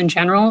service in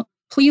general,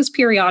 please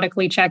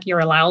periodically check your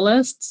allow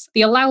lists.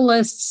 The allow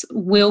lists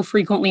will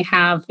frequently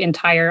have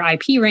entire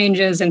IP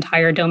ranges,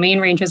 entire domain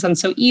ranges. And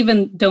so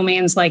even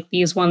domains like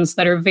these ones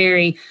that are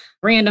very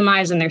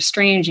randomized and they're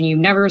strange and you've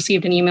never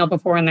received an email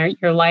before in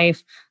your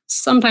life,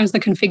 sometimes the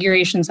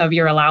configurations of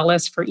your allow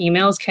list for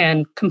emails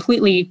can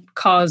completely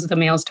cause the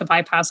mails to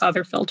bypass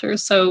other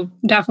filters. So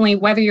definitely,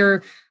 whether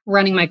you're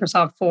running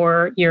Microsoft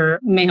for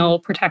your mail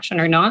protection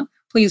or not,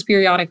 please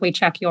periodically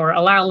check your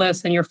allow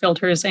list and your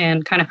filters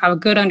and kind of have a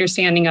good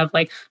understanding of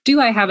like, do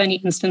I have any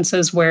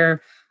instances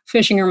where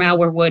phishing or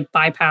malware would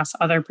bypass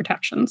other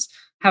protections?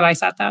 Have I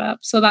set that up?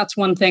 So that's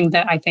one thing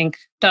that I think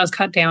does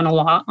cut down a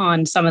lot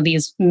on some of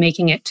these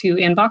making it to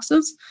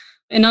inboxes.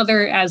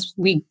 Another,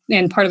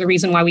 and part of the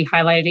reason why we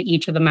highlighted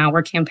each of the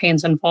malware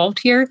campaigns involved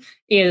here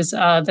is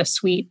the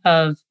suite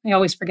of, I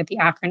always forget the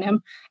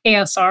acronym,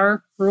 ASR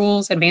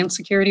rules, advanced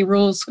security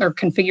rules or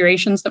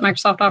configurations that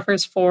Microsoft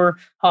offers for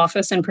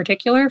Office in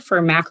particular,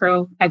 for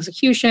macro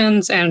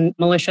executions and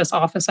malicious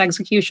Office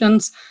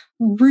executions.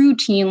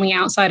 Routinely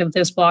outside of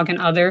this blog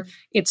and other,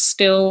 it's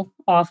still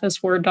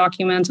Office Word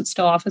documents, it's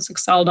still Office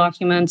Excel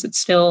documents, it's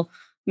still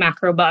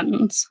macro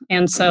buttons.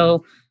 And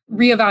so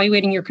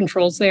reevaluating your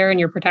controls there and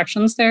your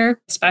protections there,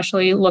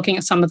 especially looking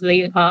at some of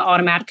the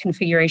automatic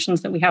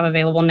configurations that we have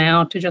available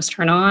now to just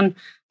turn on,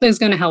 is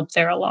going to help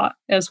there a lot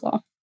as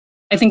well.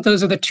 I think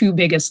those are the two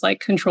biggest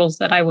controls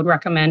that I would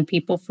recommend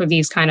people for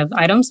these kind of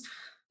items,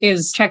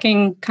 is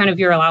checking kind of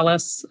your allow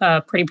lists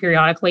pretty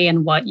periodically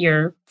and what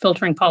your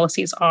filtering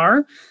policies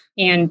are,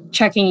 and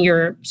checking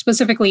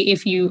specifically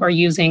if you are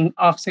using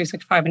Office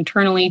 365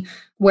 internally,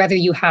 whether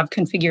you have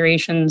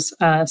configurations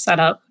set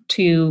up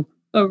to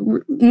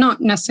not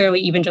necessarily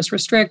even just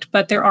restrict,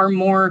 but there are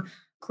more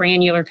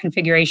granular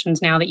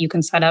configurations now that you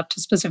can set up to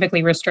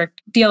specifically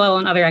restrict DLL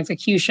and other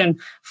execution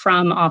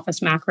from Office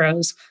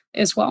macros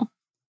as well.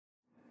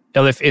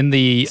 Elif, in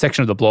the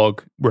section of the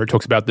blog where it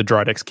talks about the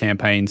Dridex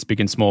campaigns, big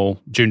and small,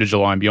 June to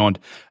July and beyond,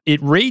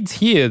 it reads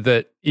here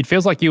that it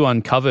feels like you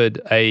uncovered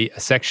a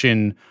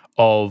section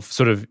of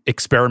sort of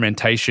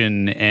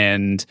experimentation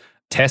and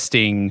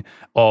testing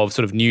of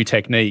sort of new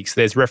techniques.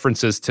 There's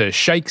references to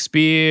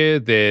Shakespeare.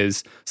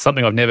 There's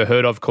something I've never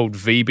heard of called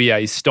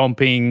VBA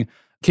stomping.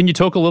 Can you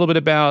talk a little bit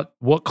about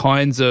what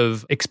kinds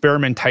of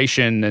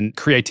experimentation and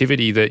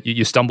creativity that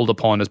you stumbled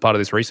upon as part of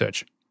this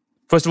research?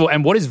 First of all,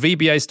 and what is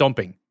VBA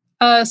stomping?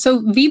 So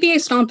VBA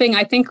stomping,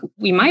 I think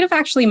we might have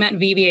actually meant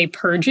VBA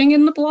purging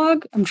in the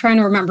blog. I'm trying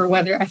to remember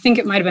whether, I think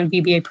it might have been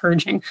VBA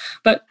purging.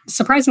 But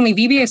surprisingly,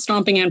 VBA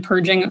stomping and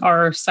purging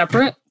are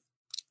separate,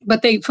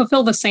 but they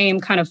fulfill the same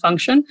kind of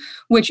function,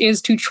 which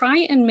is to try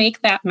and make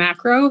that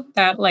macro,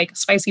 that like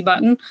spicy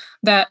button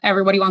that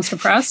everybody wants to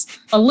press,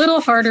 a little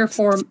harder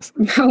for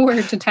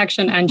malware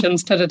detection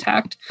engines to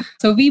detect.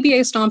 So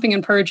VBA stomping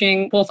and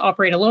purging both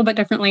operate a little bit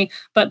differently,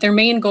 but their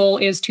main goal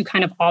is to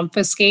kind of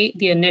obfuscate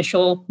the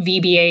initial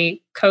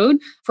VBA code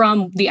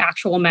from the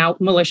actual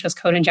malicious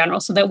code in general,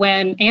 so that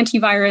when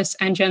antivirus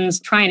engines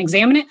try and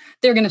examine it,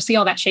 they're going to see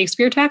all that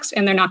Shakespeare text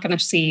and they're not going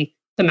to see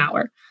the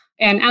malware.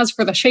 And as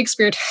for the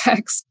Shakespeare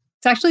text,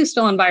 it's actually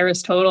still on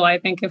VirusTotal. I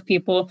think if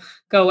people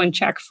go and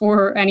check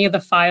for any of the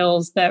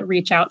files that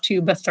reach out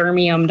to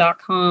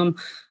bathermium.com.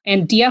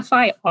 And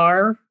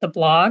DFIR, the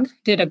blog,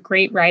 did a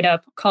great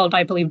write-up called,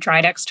 I believe,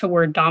 Dridex to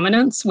Word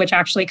Dominance, which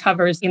actually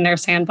covers in their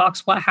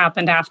sandbox what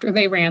happened after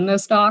they ran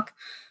this doc,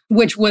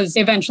 which was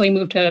eventually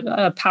moved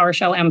to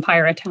PowerShell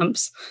Empire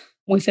attempts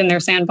within their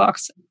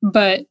sandbox.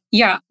 But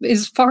yeah,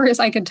 as far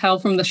as I could tell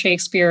from the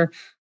Shakespeare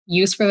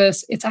use for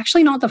this, it's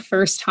actually not the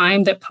first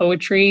time that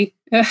poetry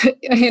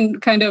in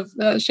kind of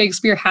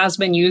Shakespeare has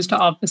been used to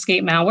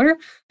obfuscate malware.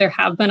 There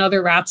have been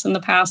other rats in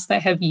the past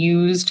that have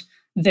used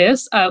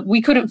this.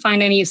 We couldn't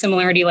find any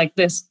similarity like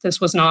this.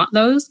 This was not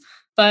those.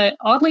 But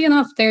oddly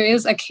enough, there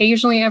is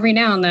occasionally, every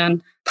now and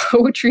then,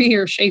 poetry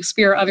or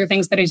Shakespeare or other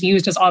things that is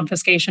used as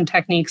obfuscation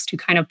techniques to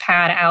kind of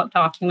pad out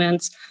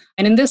documents.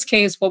 And in this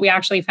case, what we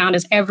actually found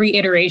is every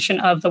iteration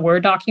of the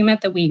Word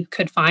document that we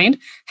could find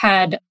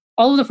had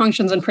all of the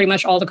functions and pretty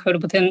much all the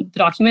code within the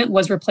document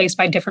was replaced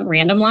by different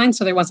random lines.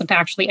 So there wasn't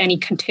actually any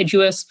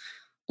contiguous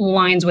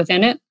lines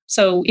within it.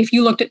 So if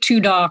you looked at two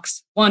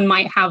docs, one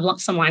might have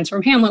some lines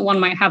from Hamlet, one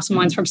might have some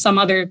lines from some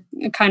other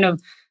kind of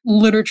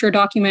literature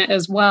document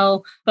as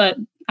well. But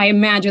I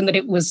imagine that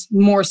it was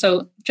more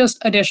so just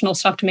additional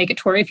stuff to make it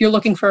to where if you're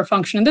looking for a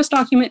function in this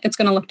document, it's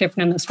going to look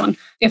different in this one.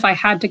 If I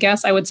had to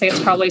guess, I would say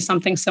it's probably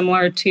something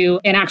similar to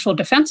an actual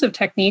defensive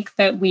technique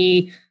that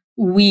we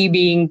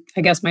being,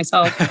 I guess,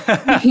 myself,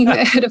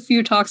 had a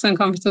few talks and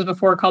conferences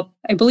before called,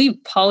 I believe,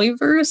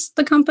 Polyverse,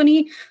 the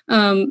company,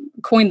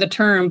 coined the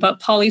term, but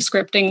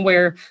polyscripting,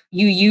 where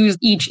you use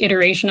each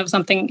iteration of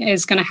something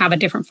is going to have a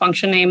different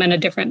function name and a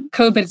different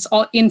code, but it's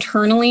all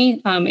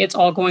internally, it's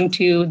all going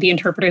to, the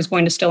interpreter is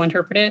going to still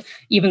interpret it,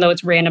 even though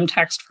it's random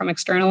text from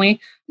externally,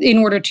 in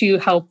order to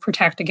help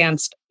protect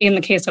against, in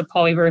the case of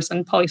Polyverse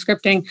and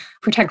polyscripting,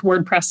 protect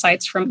WordPress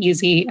sites from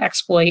easy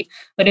exploit.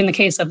 But in the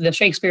case of the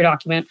Shakespeare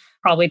document,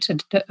 probably to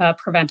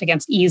prevent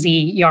against easy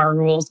YAR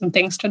rules and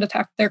things to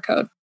detect their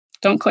code.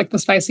 Don't click the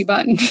spicy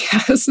button.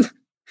 Yes.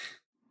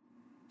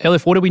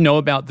 Elif, what do we know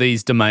about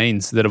these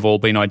domains that have all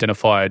been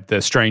identified?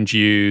 The strange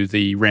U,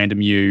 the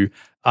random U,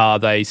 are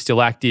they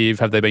still active?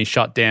 Have they been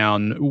shut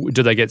down?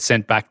 Do they get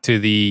sent back to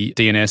the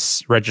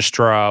DNS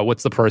registrar?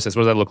 What's the process?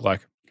 What does that look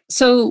like?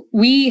 So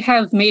we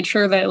have made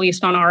sure that at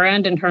least on our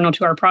end, internal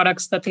to our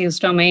products, that these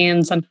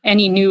domains and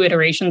any new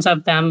iterations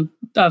of them,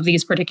 of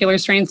these particular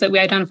strains that we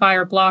identify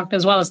are blocked,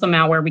 as well as the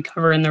malware we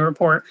cover in the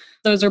report.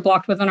 Those are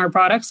blocked within our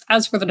products.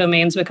 As for the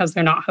domains, because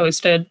they're not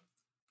hosted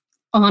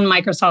on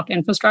Microsoft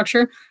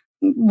infrastructure,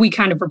 we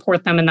kind of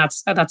report them, and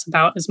that's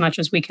about as much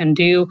as we can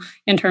do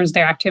in terms of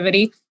their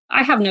activity.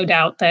 I have no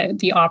doubt that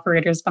the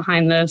operators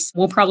behind this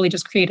will probably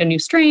just create a new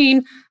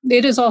strain.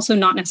 It is also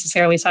not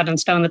necessarily set in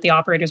stone that the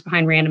operators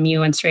behind Random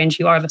U and Strange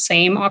U are the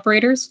same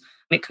operators.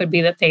 It could be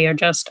that they are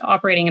just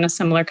operating in a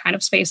similar kind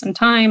of space and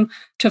time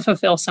to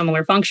fulfill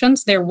similar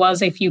functions. There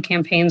was a few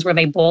campaigns where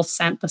they both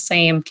sent the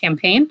same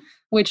campaign,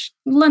 which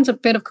lends a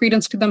bit of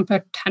credence to them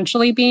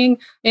potentially being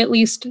at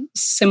least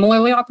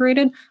similarly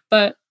operated,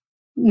 but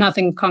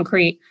nothing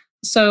concrete.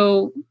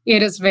 So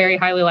it is very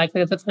highly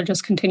likely that they'll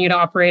just continue to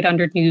operate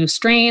under new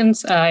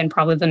strains, and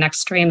probably the next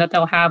strain that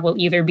they'll have will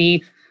either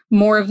be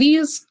more of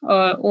these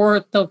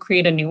or they'll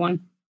create a new one.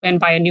 And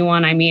by a new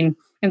one, I mean,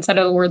 instead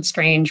of the word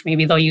strange,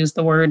 maybe they'll use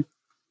the word,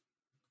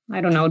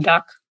 I don't know,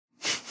 duck.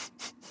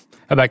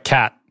 How about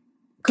cat?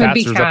 Could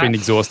be cat. cat. Been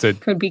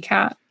exhausted. Could be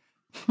cat.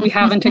 We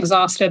haven't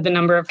exhausted the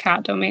number of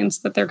cat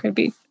domains that there could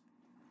be.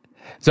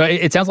 So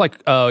it sounds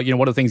like, one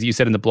of the things that you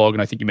said in the blog,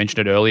 and I think you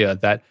mentioned it earlier,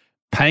 that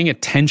paying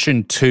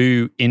attention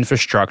to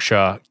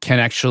infrastructure can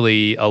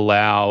actually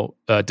allow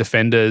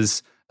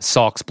defenders,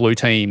 SOCs, blue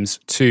teams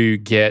to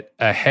get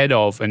ahead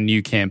of a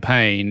new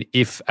campaign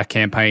if a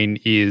campaign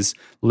is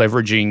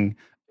leveraging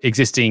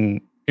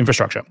existing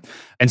infrastructure.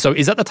 And so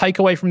is that the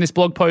takeaway from this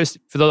blog post?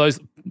 For those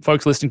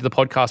folks listening to the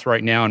podcast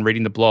right now and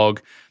reading the blog,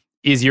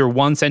 is your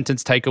one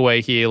sentence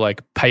takeaway here,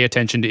 like, pay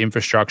attention to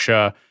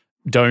infrastructure,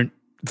 don't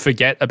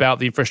forget about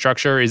the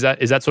infrastructure? Is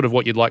that sort of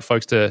what you'd like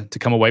folks to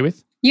come away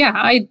with? Yeah,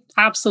 I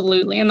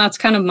absolutely. And that's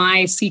kind of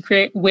my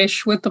secret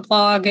wish with the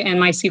blog, and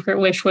my secret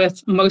wish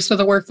with most of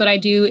the work that I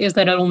do is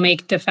that it'll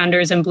make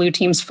defenders and blue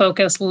teams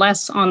focus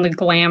less on the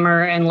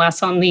glamour and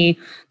less on the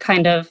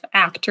kind of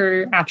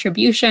actor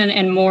attribution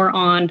and more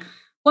on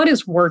what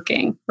is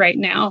working right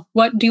now.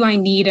 What do I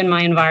need in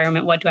my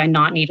environment? What do I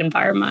not need in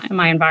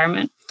my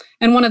environment?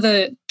 And one of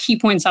the key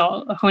points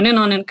I'll hone in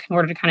on in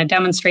order to kind of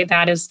demonstrate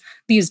that is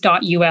these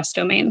 .us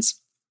domains.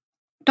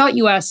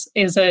 .us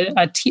is a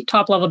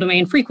top-level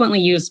domain frequently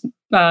used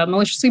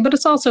maliciously, but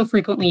it's also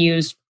frequently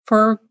used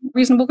for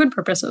reasonable good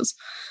purposes.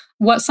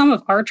 What some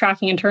of our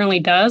tracking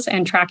internally does,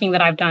 and tracking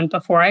that I've done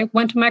before I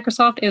went to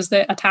Microsoft, is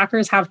that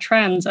attackers have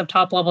trends of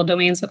top-level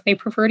domains that they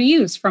prefer to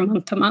use from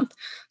month to month.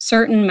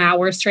 Certain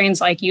malware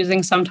strains like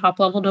using some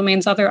top-level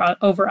domains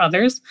over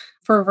others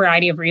for a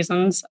variety of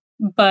reasons.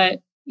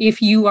 But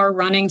if you are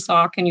running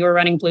SOC and you're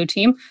running Blue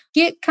Team,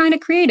 get kind of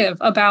creative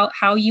about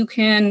how you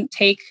can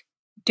take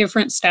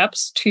different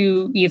steps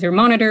to either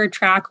monitor,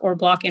 track, or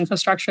block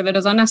infrastructure that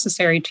is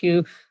unnecessary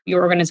to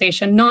your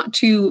organization, not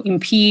to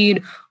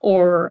impede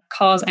or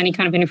cause any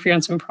kind of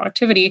interference in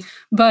productivity,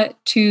 but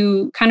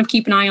to kind of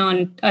keep an eye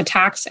on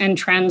attacks and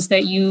trends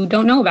that you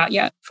don't know about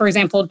yet. For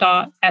example,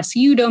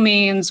 .su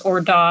domains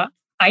or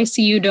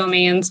 .icu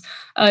domains,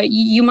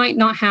 you might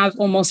not have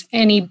almost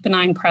any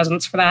benign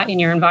presence for that in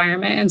your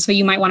environment. And so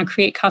you might want to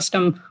create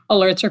custom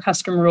alerts or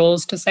custom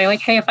rules to say, like,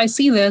 hey, if I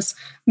see this,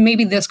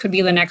 maybe this could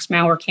be the next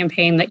malware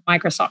campaign that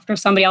Microsoft or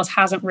somebody else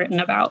hasn't written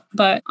about,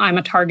 but I'm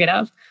a target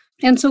of.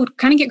 And so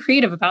kind of get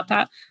creative about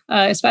that,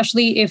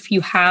 especially if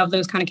you have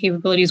those kind of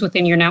capabilities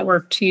within your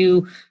network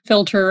to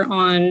filter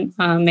on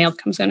mail that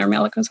comes in or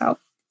mail that goes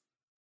out.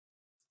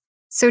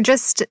 So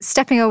just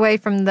stepping away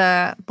from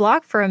the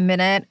blog for a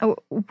minute,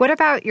 what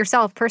about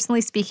yourself, personally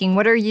speaking?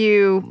 What are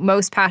you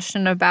most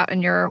passionate about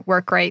in your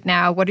work right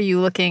now? What are you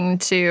looking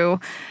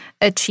to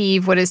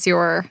achieve? What is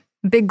your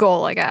big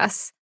goal, I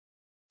guess?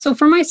 So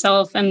for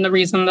myself, and the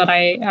reason that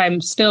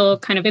I'm still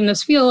kind of in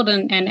this field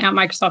and at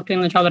Microsoft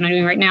doing the job that I'm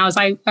doing right now, is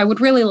I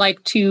would really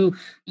like to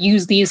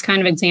use these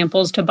kind of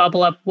examples to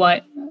bubble up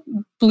what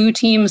blue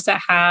teams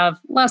that have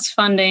less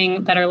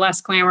funding, that are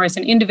less glamorous,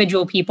 and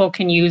individual people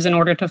can use in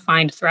order to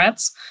find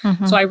threats.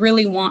 Mm-hmm. So I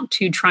really want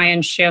to try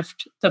and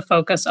shift the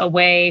focus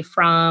away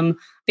from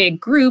big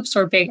groups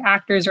or big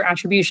actors or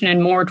attribution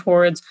and more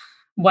towards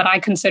what I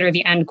consider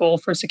the end goal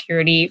for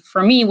security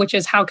for me, which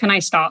is how can I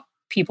stop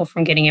people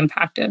from getting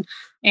impacted?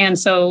 And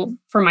so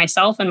for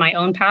myself and my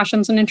own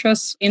passions and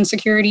interests in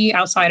security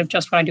outside of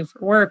just what I do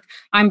for work,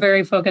 I'm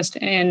very focused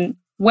in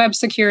web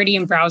security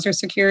and browser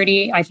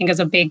security, I think, is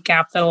a big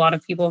gap that a lot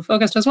of people have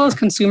focused, as well as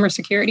consumer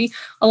security.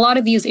 A lot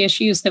of these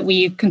issues that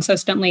we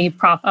consistently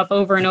prop up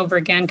over and over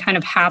again kind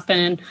of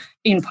happen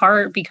in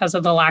part because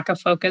of the lack of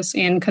focus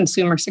in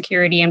consumer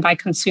security. And by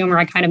consumer,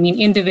 I kind of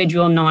mean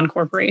individual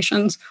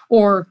non-corporations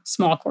or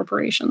small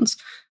corporations.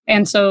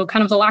 And so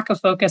kind of the lack of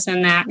focus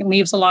in that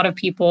leaves a lot of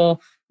people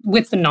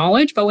with the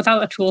knowledge, but without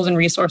the tools and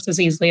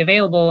resources easily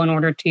available in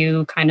order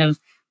to kind of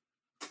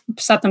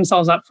set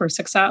themselves up for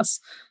success.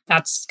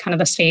 That's kind of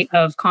the state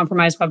of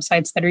compromised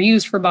websites that are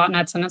used for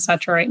botnets and et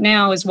cetera right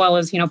now, as well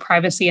as,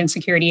 privacy and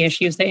security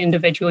issues that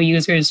individual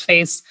users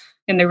face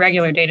in their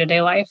regular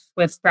day-to-day life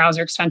with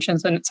browser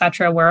extensions and et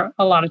cetera, where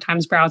a lot of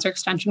times browser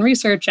extension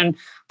research and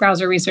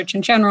browser research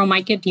in general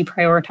might get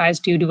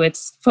deprioritized due to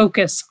its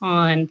focus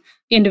on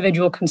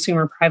individual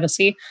consumer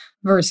privacy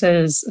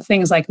versus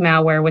things like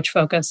malware, which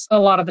focus a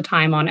lot of the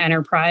time on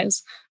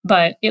enterprise.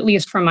 But at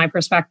least from my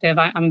perspective,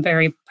 I'm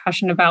very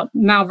passionate about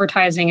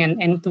malvertising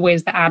and the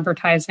ways that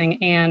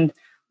advertising and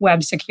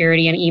web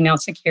security and email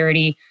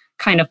security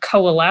kind of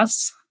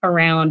coalesce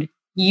around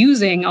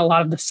using a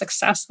lot of the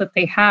success that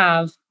they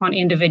have on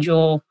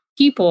individual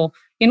people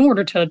in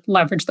order to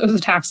leverage those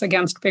attacks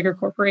against bigger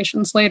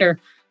corporations later.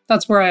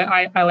 That's where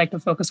I like to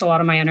focus a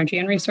lot of my energy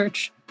and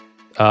research.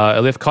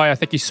 Elif, Kaya,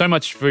 thank you so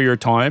much for your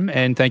time,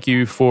 and thank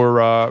you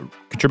for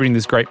contributing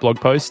this great blog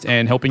post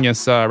and helping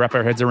us wrap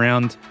our heads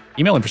around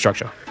email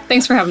infrastructure.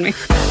 Thanks for having me.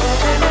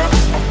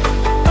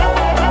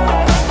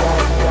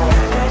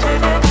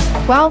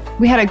 Well,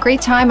 we had a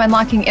great time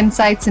unlocking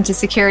insights into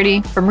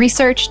security, from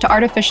research to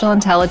artificial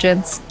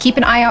intelligence. Keep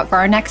an eye out for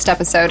our next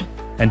episode.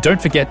 And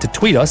don't forget to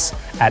tweet us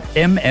at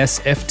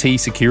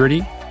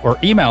MSFTsecurity or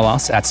email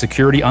us at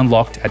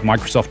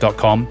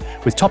securityunlocked@microsoft.com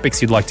with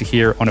topics you'd like to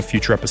hear on a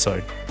future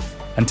episode.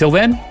 Until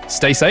then,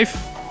 stay safe.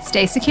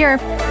 Stay secure.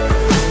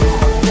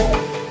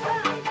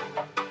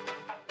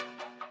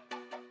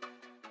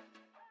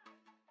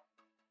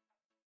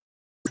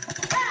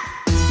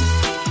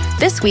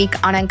 This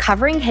week on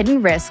Uncovering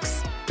Hidden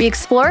Risks, we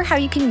explore how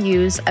you can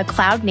use a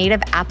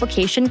cloud-native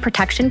application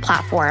protection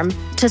platform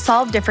to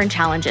solve different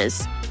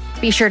challenges.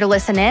 Be sure to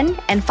listen in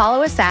and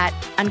follow us at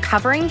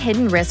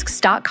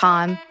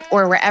uncoveringhiddenrisks.com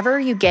or wherever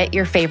you get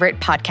your favorite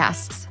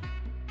podcasts.